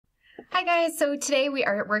Hi guys, so today we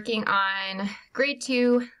are working on grade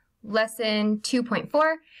 2, lesson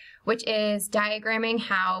 2.4, which is diagramming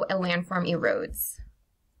how a landform erodes.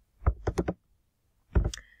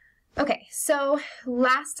 Okay, so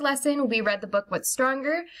last lesson we read the book What's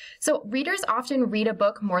Stronger. So readers often read a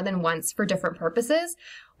book more than once for different purposes.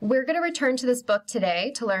 We're going to return to this book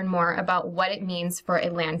today to learn more about what it means for a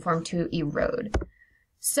landform to erode.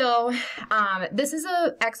 So this is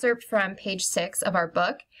an excerpt from page 6 of our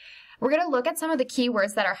book. We're going to look at some of the key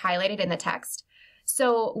words that are highlighted in the text.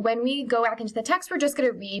 So when we go back into the text, we're just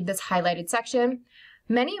going to read this highlighted section.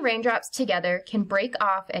 Many raindrops together can break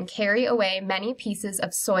off and carry away many pieces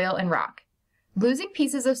of soil and rock. Losing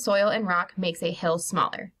pieces of soil and rock makes a hill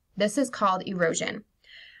smaller. This is called erosion.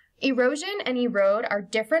 Erosion and erode are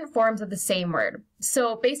different forms of the same word.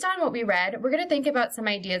 So based on what we read, we're going to think about some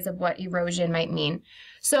ideas of what erosion might mean.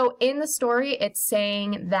 So in the story, it's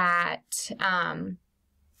saying that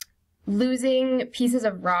losing pieces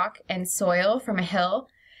of rock and soil from a hill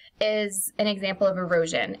is an example of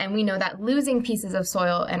erosion. And we know that losing pieces of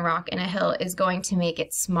soil and rock in a hill is going to make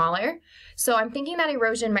it smaller. So I'm thinking that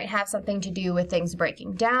erosion might have something to do with things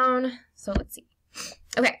breaking down. So let's see.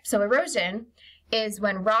 Okay, so erosion is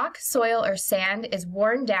when rock, soil, or sand is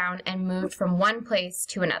worn down and moved from one place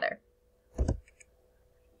to another.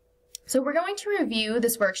 So we're going to review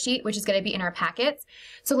this worksheet, which is going to be in our packets.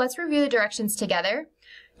 So let's review the directions together.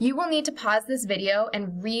 You will need to pause this video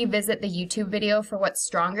and revisit the YouTube video for What's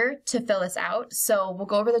Stronger to fill this out. So we'll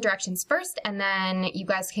go over the directions first, and then you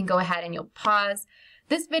guys can go ahead and you'll pause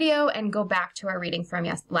this video and go back to our reading from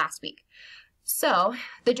last week. So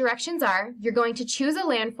the directions are, you're going to choose a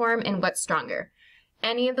landform in What's Stronger,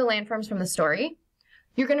 any of the landforms from the story.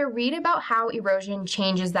 You're going to read about how erosion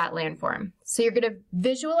changes that landform. So you're going to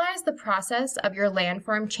visualize the process of your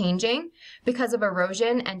landform changing because of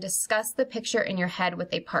erosion and discuss the picture in your head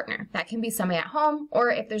with a partner. That can be somebody at home,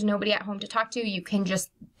 or if there's nobody at home to talk to, you can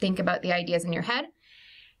just think about the ideas in your head.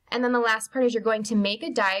 And then the last part is you're going to make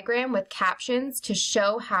a diagram with captions to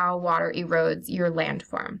show how water erodes your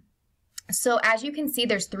landform. So as you can see,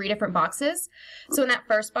 there's 3 different boxes. So in that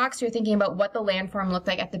first box, you're thinking about what the landform looked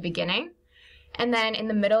like at the beginning. And then in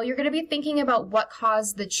the middle, you're going to be thinking about what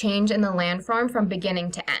caused the change in the landform from beginning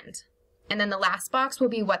to end. And then the last box will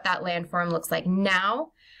be what that landform looks like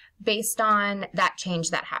now based on that change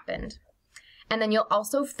that happened. And then you'll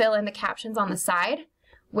also fill in the captions on the side,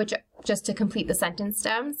 which just to complete the sentence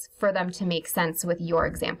stems for them to make sense with your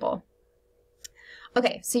example.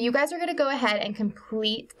 Okay, so you guys are going to go ahead and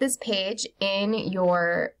complete this page in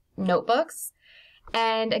your notebooks.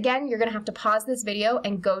 And again, you're going to have to pause this video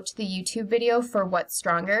and go to the YouTube video for What's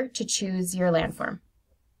Stronger to choose your landform.